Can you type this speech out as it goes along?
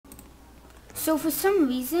So for some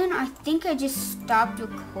reason, I think I just stopped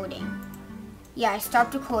recording. Yeah, I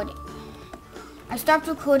stopped recording.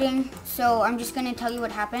 So I'm just gonna tell you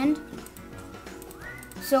what happened.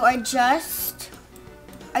 So I got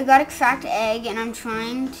a cracked egg and I'm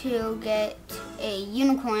trying to get a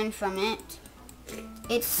unicorn from it.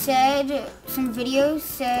 It said, some videos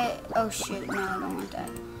said, oh shoot, no, I don't want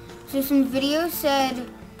that. So some videos said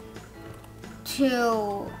to,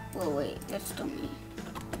 oh wait, that's still me.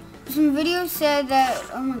 Some videos said that,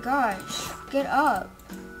 oh my gosh, get up.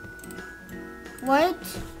 What?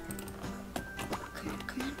 Come on.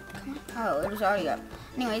 Oh, it was already up.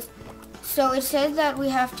 Anyways, so it says that we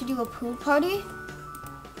have to do a pool party.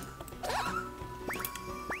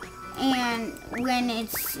 And when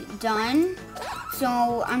it's done,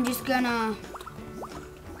 so I'm just gonna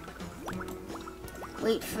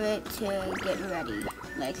wait for it to get ready.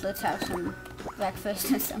 Like, let's have some breakfast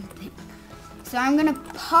or something. So I'm gonna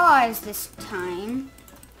pause this time,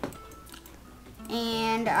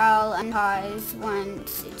 and I'll unpause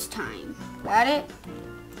once it's time. Got it?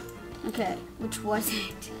 Okay, which was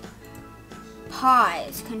it?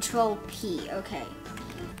 Pause, Control P, okay.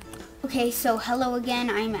 Okay, so hello again,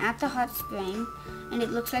 I'm at the hot spring, and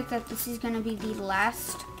it looks like that this is gonna be the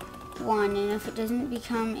last one, and if it doesn't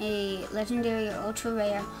become a legendary or ultra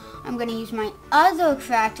rare, I'm gonna use my other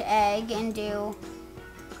cracked egg and do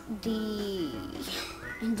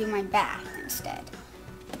my bath instead.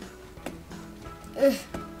 Ugh.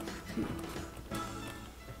 Come on.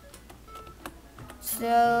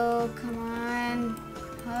 So, come on,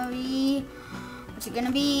 hurry. What's it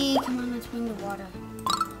gonna be? Come on, let's bring the water.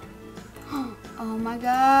 Oh my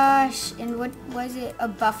gosh, and what was it, a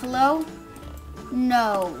buffalo?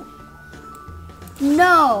 No.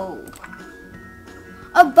 No!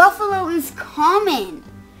 A buffalo is common.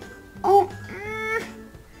 Oh,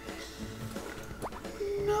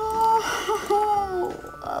 no.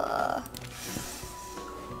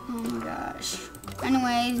 Oh my gosh.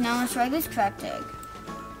 Anyways, now let's try this cracked egg.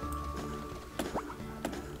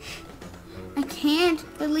 I can't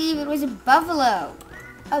believe it was a buffalo.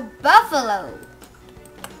 A buffalo.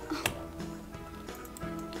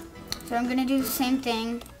 So I'm gonna do the same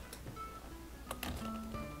thing,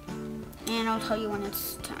 and I'll tell you when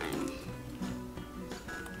it's time.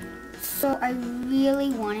 So I really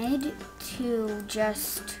wanted to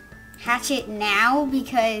just hatch it now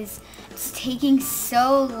because it's taking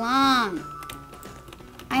so long.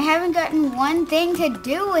 I haven't gotten one thing to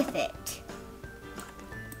do with it.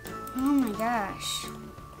 Oh my gosh.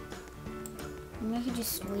 Maybe I could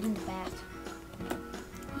just wait in the bath.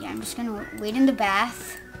 Yeah, I'm just gonna wait in the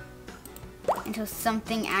bath until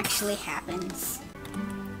something actually happens.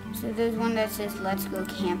 So there's one that says let's go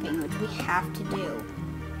camping, which we have to do.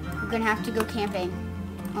 We're gonna have to go camping.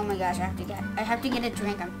 Oh my gosh, I have to get a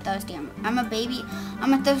drink. I'm thirsty. I'm a baby.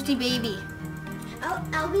 I'm a thirsty baby.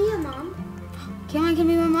 I'll be your mom. Cameron can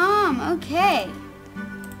be my mom. Okay.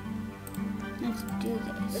 Let's do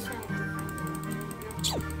this.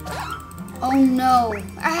 Oh no.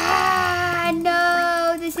 Ah,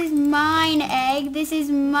 no. This is mine, egg. This is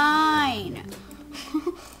mine.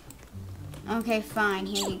 Okay, fine.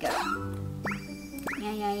 Here you go.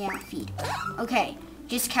 Yeah. Feed. Okay.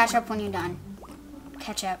 Just catch up when you're done.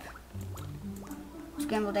 Catch up.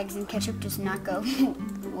 Scrambled eggs and ketchup does not go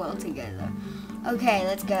well together. Okay,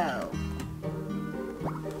 let's go.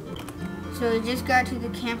 So we just got to the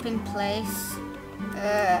camping place.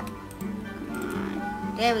 There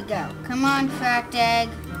we go. Come on, cracked egg.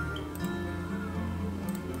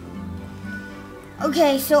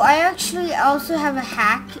 Okay, so I actually also have a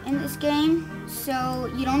hack in this game. So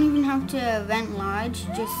you don't even have to rent lodge,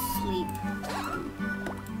 just sleep.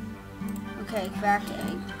 Okay, cracked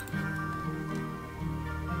egg.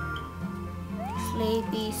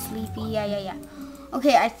 Sleepy, yeah.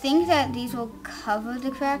 Okay, I think that these will cover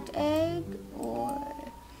the cracked egg, or...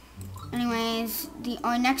 Anyways,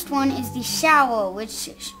 our next one is the shower,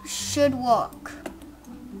 which should work.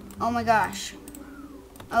 Oh my gosh.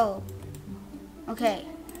 Oh. Okay.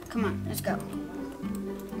 Come on, let's go.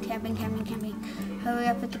 Camping. Hurry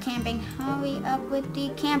up with the camping.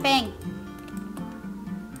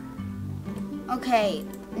 Okay,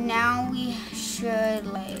 now we should,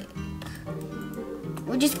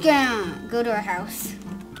 we're just gonna go to our house.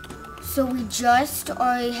 So we just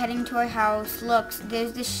are heading to our house. Look,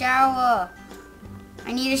 there's the shower.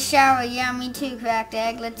 I need a shower. Yeah, me too, cracked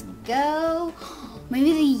egg. Let's go.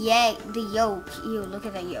 Maybe the yolk. Ew, look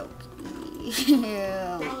at that yolk. Ew.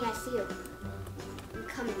 Nanny, I see you. I'm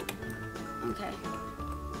coming. Okay.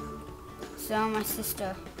 So my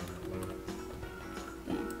sister.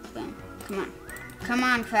 Bam. Come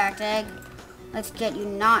on, cracked egg. Let's get you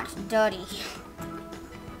not dirty.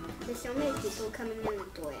 There's so many people coming in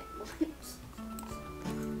the door at once.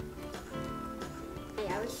 Hey,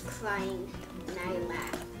 I was crying and I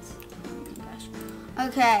laughed. Oh my gosh.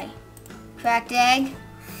 Okay. Cracked egg.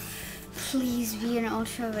 Please be an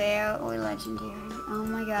ultra rare or legendary. Oh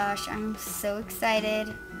my gosh, I'm so excited.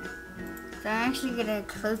 So I'm actually gonna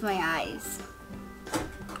close my eyes.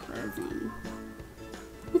 Closing.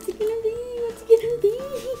 What's it gonna be? What's it gonna be?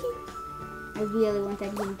 I really want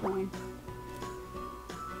that unicorn.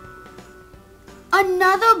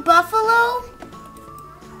 Another buffalo?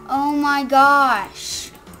 Oh my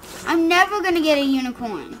gosh. I'm never gonna get a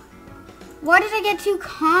unicorn. Why did I get 2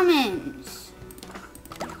 commons?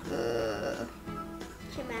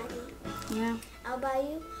 Hey, Maggie. Yeah. I'll buy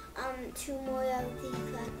you 2 more of the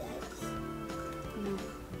cracked eggs. No.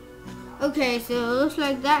 Okay, so it looks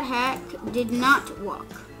like that hack did not work.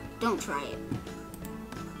 Don't try it.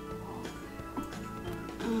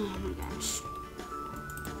 Oh my gosh.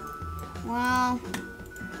 Well,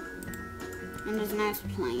 it was nice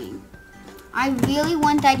playing. I really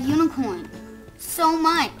want that unicorn so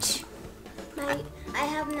much. I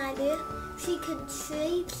have an idea. She could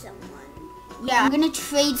trade someone. Yeah, I'm gonna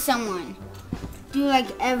trade someone. Do like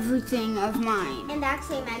everything of mine. And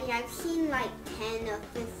actually, Maggie, I've seen like 10 or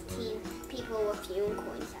 15 people with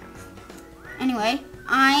unicorns out. Anyway,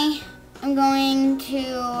 I am going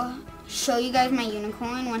to show you guys my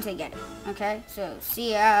unicorn once I get it. Okay, so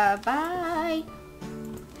see ya. Bye.